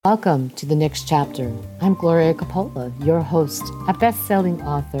Welcome to the next chapter. I'm Gloria Coppola, your host, a best-selling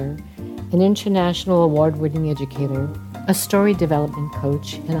author, an international award-winning educator, a story development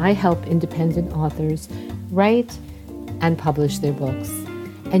coach, and I help independent authors write and publish their books.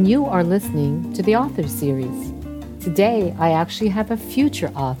 And you are listening to the Author Series. Today, I actually have a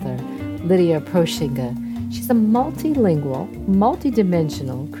future author, Lydia Proschinger. She's a multilingual,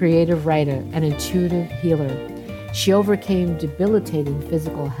 multidimensional creative writer and intuitive healer. She overcame debilitating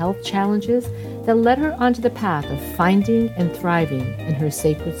physical health challenges that led her onto the path of finding and thriving in her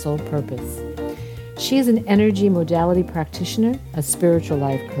sacred soul purpose. She is an energy modality practitioner, a spiritual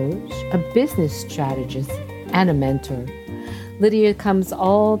life coach, a business strategist, and a mentor. Lydia comes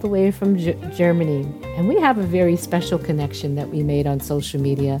all the way from Germany, and we have a very special connection that we made on social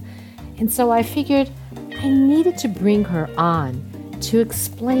media. And so I figured I needed to bring her on to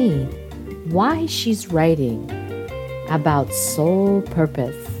explain why she's writing about soul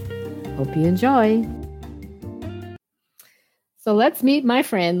purpose. Hope you enjoy. So let's meet my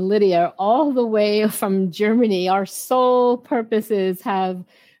friend Lydia, all the way from Germany. Our soul purposes have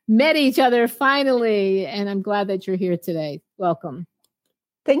met each other finally, and I'm glad that you're here today. Welcome.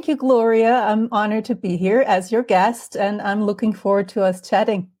 Thank you, Gloria. I'm honored to be here as your guest, and I'm looking forward to us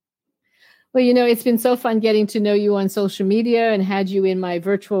chatting. Well, you know, it's been so fun getting to know you on social media and had you in my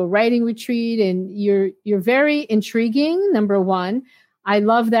virtual writing retreat. And you're very intriguing, number one. I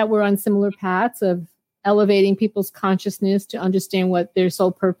love that we're on similar paths of elevating people's consciousness to understand what their soul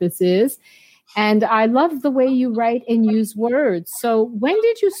purpose is. And I love the way you write and use words. So when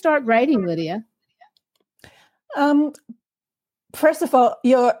did you start writing, Lydia? First of all,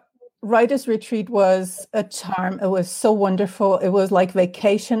 your writer's retreat was a charm. It was so wonderful. It was like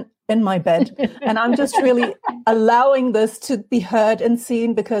vacation in my bed. And I'm just really allowing this to be heard and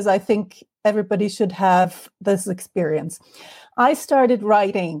seen because I think everybody should have this experience. I started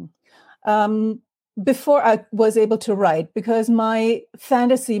writing before I was able to write because my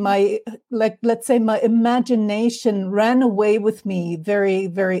fantasy, let's say my imagination ran away with me very,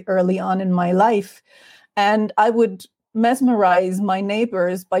 very early on in my life. And I would mesmerize my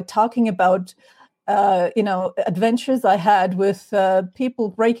neighbors by talking about adventures I had with people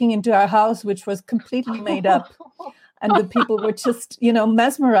breaking into our house, which was completely made up. And the people were just,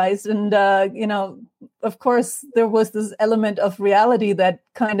 mesmerized. And, of course, there was this element of reality that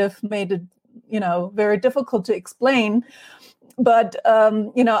kind of made it, very difficult to explain. But,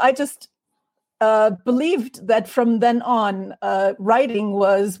 I just believed that from then on, writing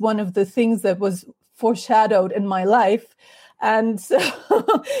was one of the things that was foreshadowed in my life. And so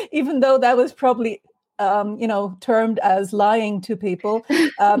even though that was probably, termed as lying to people,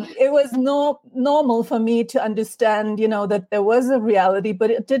 it was normal for me to understand, that there was a reality,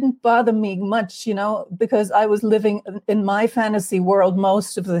 but it didn't bother me much, because I was living in my fantasy world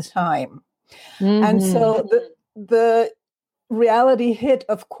most of the time. Mm-hmm. And so the reality hit,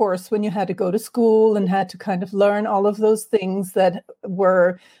 of course, when you had to go to school and had to kind of learn all of those things that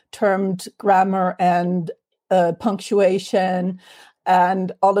were termed grammar and punctuation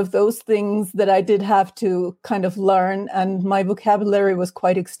and all of those things that I did have to kind of learn. And my vocabulary was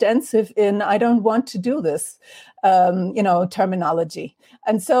quite extensive in, I don't want to do this, terminology.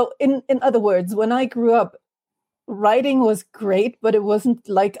 And so in other words, when I grew up, writing was great, but it wasn't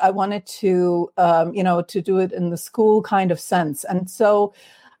like I wanted to, to do it in the school kind of sense. And so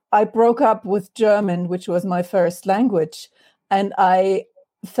I broke up with German, which was my first language. And I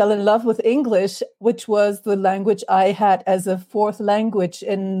fell in love with English, which was the language I had as a fourth language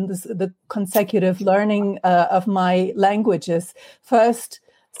in the consecutive learning of my languages.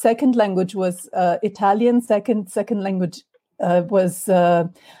 Second language was Italian. Second language was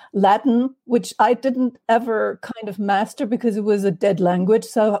Latin, which I didn't ever kind of master because it was a dead language.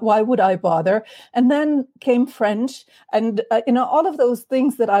 So why would I bother? And then came French and, all of those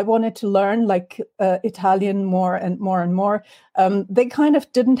things that I wanted to learn, like Italian more and more and more, they kind of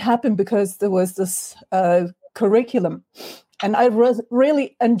didn't happen because there was this curriculum. And I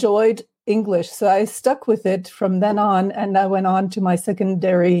really enjoyed English. So I stuck with it from then on. And I went on to my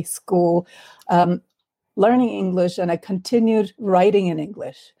secondary school, learning English, and I continued writing in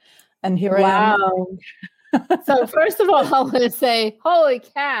English. And here I am. So first of all, I want to say, holy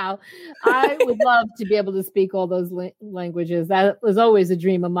cow, I would love to be able to speak all those languages. That was always a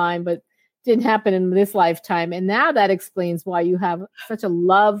dream of mine, but didn't happen in this lifetime. And now that explains why you have such a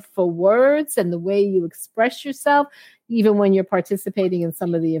love for words and the way you express yourself, even when you're participating in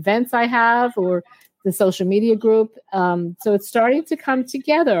some of the events I have or the social media group. So it's starting to come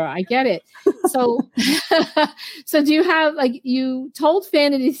together. I get it. So, so do you have, you told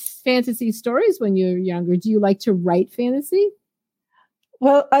fantasy stories when you were younger. Do you like to write fantasy?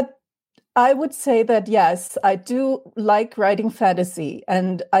 Well, I would say that, yes, I do like writing fantasy,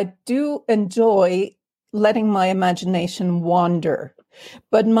 and I do enjoy letting my imagination wander.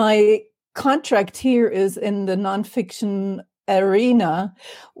 But my contract here is in the nonfiction arena,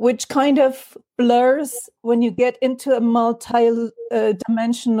 which kind of blurs when you get into a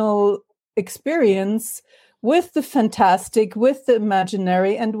multi-dimensional experience with the fantastic, with the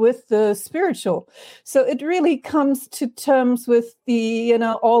imaginary, and with the spiritual. So it really comes to terms with the,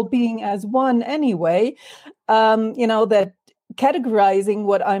 all being as one anyway. That categorizing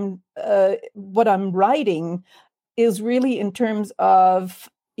what I'm writing is really in terms of,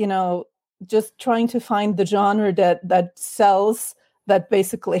 just trying to find the genre that sells, that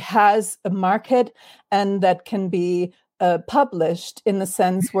basically has a market, and that can be published in the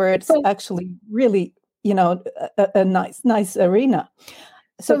sense where it's actually really, a nice arena.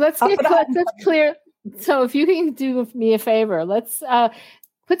 So let's clear. So if you can do me a favor, let's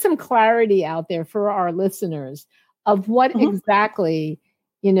put some clarity out there for our listeners of what exactly,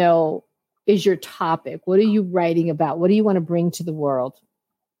 is your topic. What are you writing about? What do you want to bring to the world?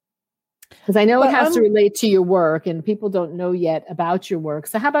 Because I know it has to relate to your work, and people don't know yet about your work.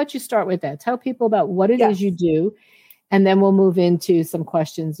 So how about you start with that? Tell people about what it is you do, and then we'll move into some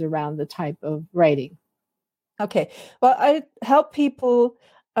questions around the type of writing. Okay. Well, I help people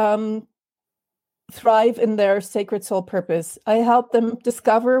thrive in their sacred soul purpose. I help them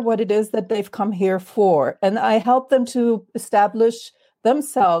discover what it is that they've come here for, and I help them to establish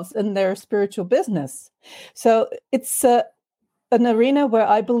themselves in their spiritual business. So it's an arena where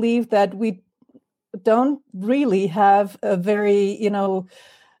I believe that we don't really have a very,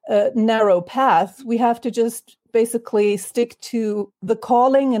 narrow path. We have to just basically stick to the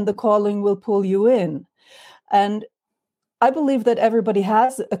calling, and the calling will pull you in. And I believe that everybody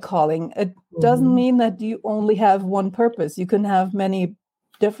has a calling. It doesn't mean that you only have one purpose. You can have many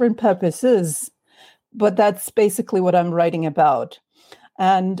different purposes, but that's basically what I'm writing about.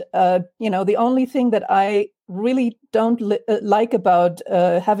 And, the only thing that I really don't like about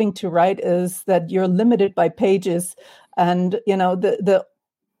having to write is that you're limited by pages. And, the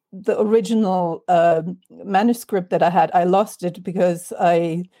original manuscript that I had, I lost it because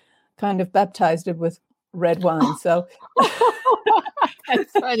I kind of baptized it with red wine. So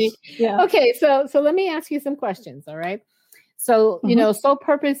that's funny. Yeah. Okay. So let me ask you some questions. All right. So, soul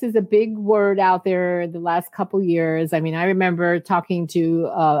purpose is a big word out there the last couple of years. I mean, I remember talking to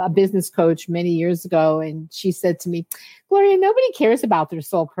a business coach many years ago, and she said to me, Gloria, nobody cares about their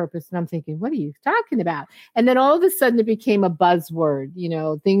soul purpose. And I'm thinking, what are you talking about? And then all of a sudden it became a buzzword,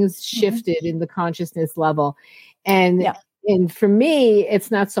 things shifted in the consciousness level. And And for me, it's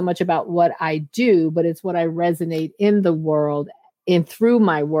not so much about what I do, but it's what I resonate in the world and through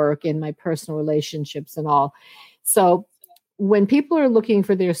my work and my personal relationships and all. So when people are looking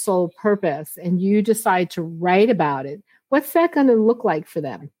for their soul purpose and you decide to write about it, what's that going to look like for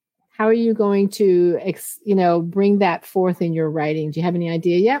them? How are you going to, bring that forth in your writing? Do you have any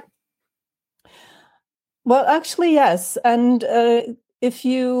idea yet? Well, actually, yes. And if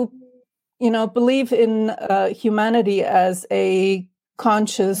you believe in humanity as a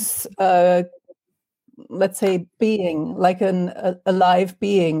conscious, let's say, being, like a live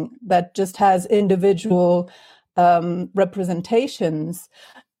being that just has individual representations,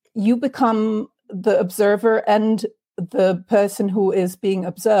 you become the observer and the person who is being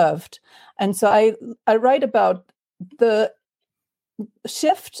observed. And so I write about the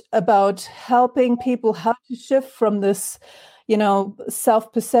shift, about helping people how to shift from this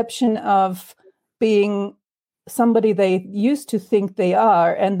self-perception of being somebody they used to think they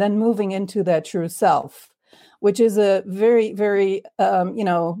are, and then moving into their true self, which is a very, very,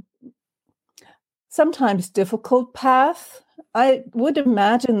 sometimes difficult path. I would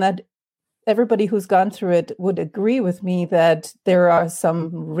imagine that everybody who's gone through it would agree with me that there are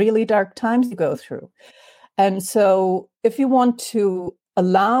some really dark times to go through. And so if you want to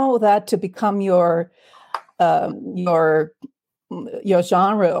allow that to become your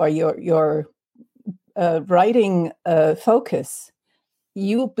genre or your writing focus,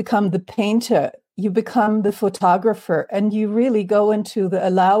 you become the painter, you become the photographer, and you really go into the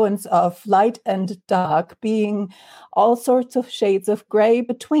allowance of light and dark being all sorts of shades of gray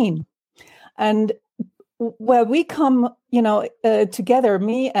between. And where we come, together,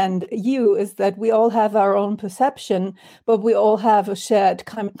 me and you, is that we all have our own perception, but we all have a shared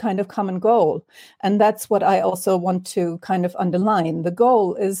kind of common goal. And that's what I also want to kind of underline. The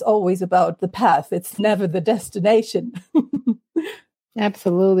goal is always about the path. It's never the destination.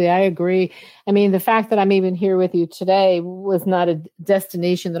 Absolutely. I agree. I mean, the fact that I'm even here with you today was not a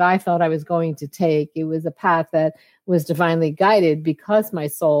destination that I thought I was going to take. It was a path that was divinely guided because my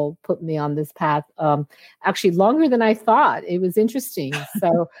soul put me on this path. Actually, longer than I thought. It was interesting.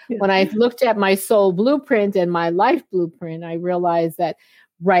 So when I looked at my soul blueprint and my life blueprint, I realized that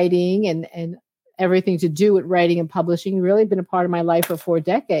writing and everything to do with writing and publishing really been a part of my life for 4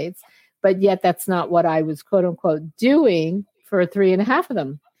 decades. But yet that's not what I was, quote unquote, doing for 3.5 of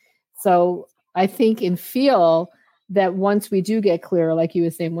them. So I think and feel that once we do get clearer, like you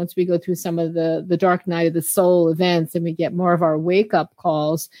were saying, once we go through some of the dark night of the soul events and we get more of our wake up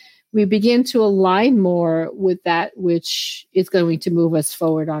calls, we begin to align more with that which is going to move us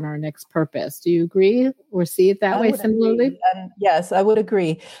forward on our next purpose. Do you agree or see it that way similarly? And yes, I would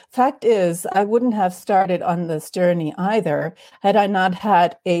agree. Fact is, I wouldn't have started on this journey either had I not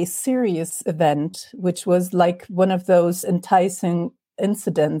had a serious event, which was like one of those enticing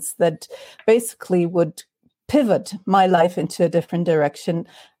incidents that basically would pivot my life into a different direction.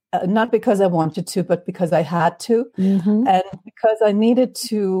 Not because I wanted to, but because I had to. Mm-hmm. And because I needed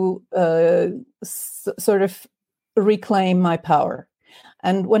to sort of reclaim my power.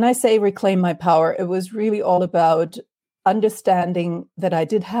 And when I say reclaim my power, it was really all about understanding that I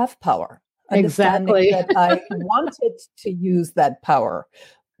did have power. Exactly. Understanding that I wanted to use that power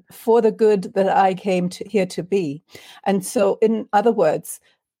for the good that I came here to be. And so, in other words,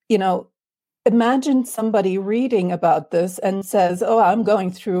 imagine somebody reading about this and says, oh, I'm going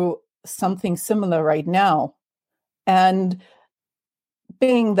through something similar right now. And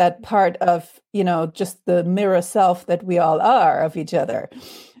being that part of, just the mirror self that we all are of each other,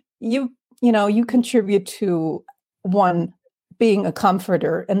 you contribute to one being a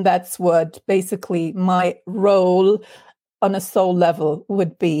comforter. And that's what basically my role on a soul level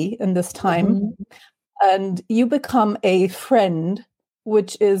would be in this time. Mm-hmm. And you become a friend,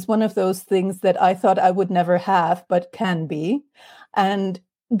 which is one of those things that I thought I would never have, but can be. And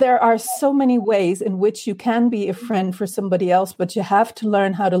there are so many ways in which you can be a friend for somebody else, but you have to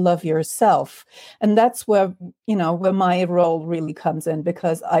learn how to love yourself. And that's where my role really comes in,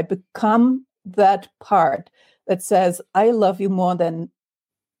 because I become that part that says, I love you more than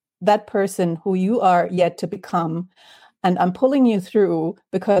that person who you are yet to become. And I'm pulling you through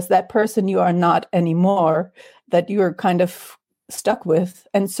because that person you are not anymore, that you're kind of stuck with.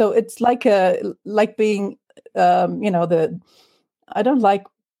 And so it's like being I don't like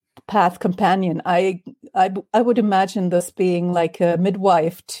path companion. I would imagine this being like a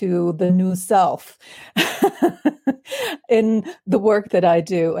midwife to the new self in the work that I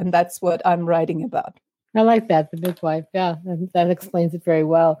do. And that's what I'm writing about. I like that, the midwife. Yeah, that explains it very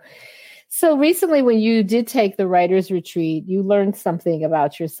well. So recently, when you did take the writer's retreat, you learned something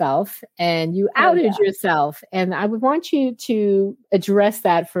about yourself and you outed yourself. And I would want you to address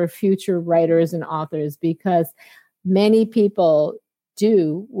that for future writers and authors, because many people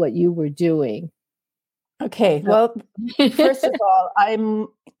do what you were doing. Okay, well, first of all, I'm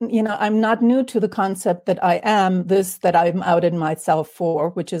not new to the concept that I am this, that I'm outed myself for,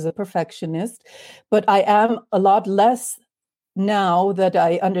 which is a perfectionist, but I am a lot less now that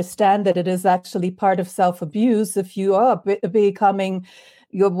I understand that it is actually part of self-abuse if you are becoming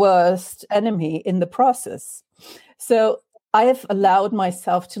your worst enemy in the process. So I have allowed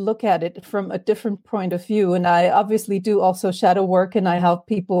myself to look at it from a different point of view. And I obviously do also shadow work, and I help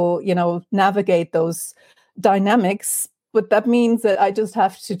people, navigate those dynamics. But that means that I just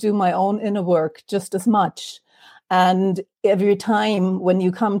have to do my own inner work just as much. And every time when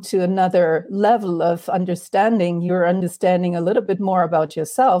you come to another level of understanding, you're understanding a little bit more about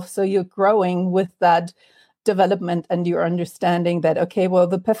yourself. So you're growing with that development, and you're understanding that, okay, well,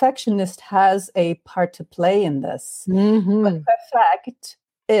 the perfectionist has a part to play in this. Mm-hmm. But perfect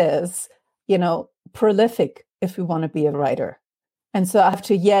is, prolific if we want to be a writer. And so I have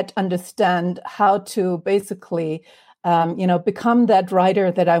to yet understand how to basically, become that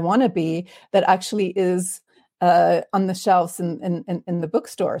writer that I want to be, that actually is on the shelves in the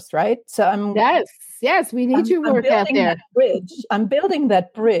bookstores, right? So yes, we need your work out there. I'm building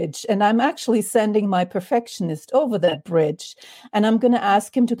that bridge, and I'm actually sending my perfectionist over that bridge, and I'm going to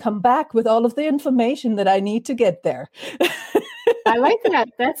ask him to come back with all of the information that I need to get there. I like that.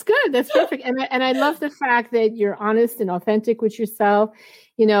 That's good. That's perfect. And I love the fact that you're honest and authentic with yourself.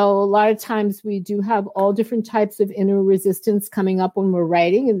 A lot of times we do have all different types of inner resistance coming up when we're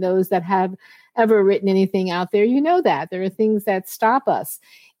writing, and those that have ever written anything out there, that there are things that stop us,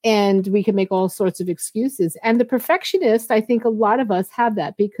 and we can make all sorts of excuses. And the perfectionist, I think a lot of us have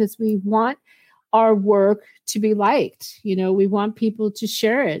that because we want our work to be liked. We want people to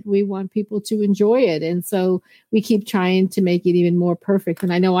share it. We want people to enjoy it. And so we keep trying to make it even more perfect.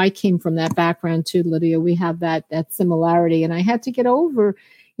 And I know I came from that background too, Lydia. We have that similarity. And I had to get over,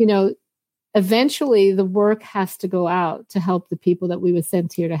 eventually the work has to go out to help the people that we were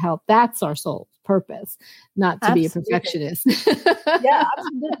sent here to help. That's our soul's purpose, not to be a perfectionist. Yeah,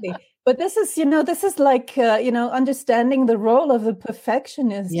 absolutely. But this is like, understanding the role of the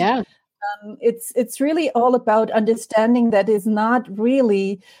perfectionist. Yeah. It's really all about understanding that is not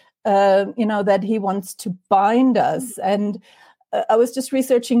really, that he wants to bind us. And I was just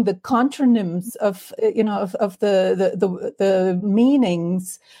researching the contronyms of the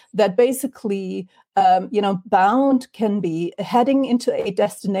meanings that basically, bound can be heading into a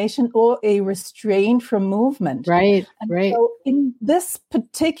destination or a restraint from movement. Right. And right. so in this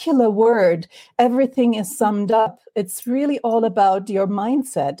particular word, everything is summed up. It's really all about your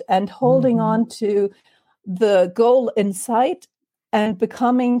mindset and holding on to the goal in sight and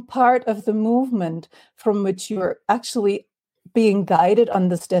becoming part of the movement from which you're actually being guided on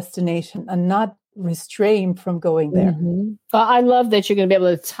this destination and not restrained from going there. Well, I love that you're going to be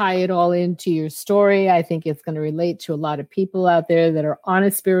able to tie it all into your story. I think it's going to relate to a lot of people out there that are on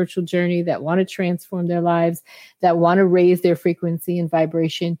a spiritual journey, that want to transform their lives, that want to raise their frequency and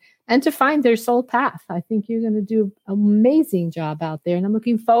vibration, and to find their soul path. I think you're going to do an amazing job out there. And I'm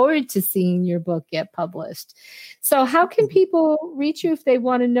looking forward to seeing your book get published. So how can people reach you if they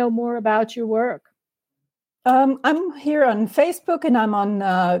want to know more about your work? I'm here on Facebook and I'm on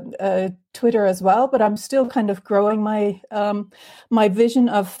Twitter as well, but I'm still kind of growing my my vision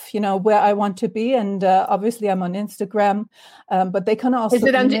of where I want to be, and obviously I'm on Instagram. But they can also is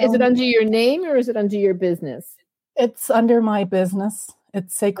it under your name or is it under your business? It's under my business.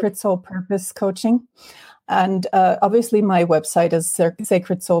 It's Sacred Soul Purpose Coaching. And obviously, my website is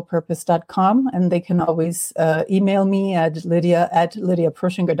sacredsoulpurpose.com, and they can always email me at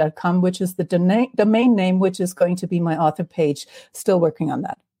lydia@lydiaproschinger.com, which is the domain name, which is going to be my author page. Still working on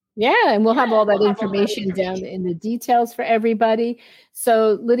that. Yeah, and we'll have all that information down in the details for everybody.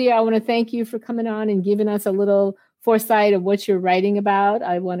 So, Lydia, I want to thank you for coming on and giving us a little foresight of what you're writing about.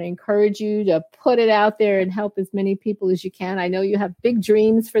 I want to encourage you to put it out there and help as many people as you can. I know you have big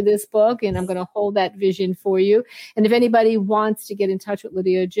dreams for this book, and I'm going to hold that vision for you. And if anybody wants to get in touch with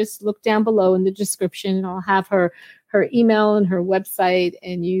Lydia, just look down below in the description, and I'll have her email and her website,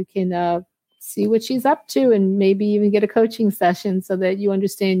 and you can see what she's up to and maybe even get a coaching session so that you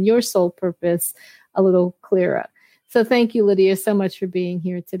understand your soul purpose a little clearer. So thank you, Lydia, so much for being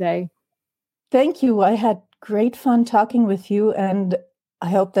here today. Thank you. I had great fun talking with you, and I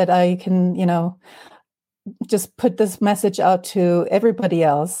hope that I can, just put this message out to everybody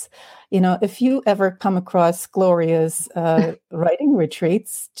else. If you ever come across Gloria's writing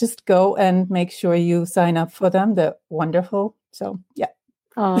retreats, just go and make sure you sign up for them. They're wonderful. So, yeah.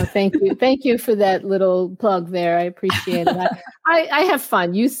 Oh, thank you. Thank you for that little plug there. I appreciate it. I have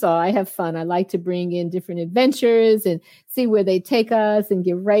fun. You saw I have fun. I like to bring in different adventures and see where they take us and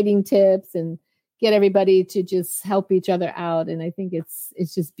give writing tips and get everybody to just help each other out. And I think it's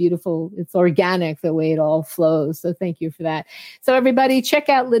just beautiful. It's organic the way it all flows. So thank you for that. So everybody check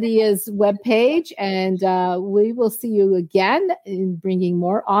out Lydia's webpage, and we will see you again in bringing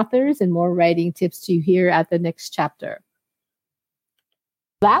more authors and more writing tips to you here at the next chapter.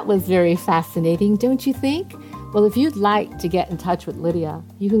 That was very fascinating, don't you think? Well, if you'd like to get in touch with Lydia,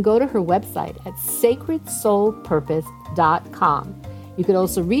 you can go to her website at sacredsoulpurpose.com. You could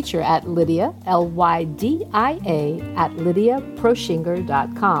also reach her at Lydia, Lydia, at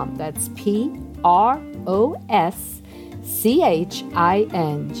lydiaproschinger.com. That's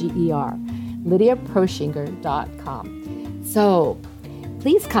Proschinger, lydiaproschinger.com. So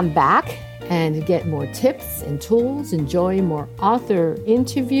please come back and get more tips and tools, enjoy more author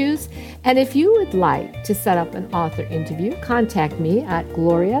interviews. And if you would like to set up an author interview, contact me at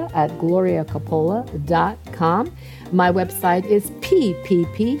gloria@gloriacoppola.com. My website is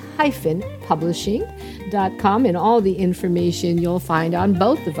ppp-publishing.com, and all the information you'll find on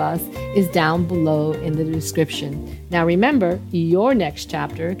both of us is down below in the description. Now remember, your next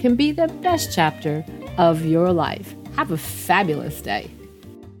chapter can be the best chapter of your life. Have a fabulous day.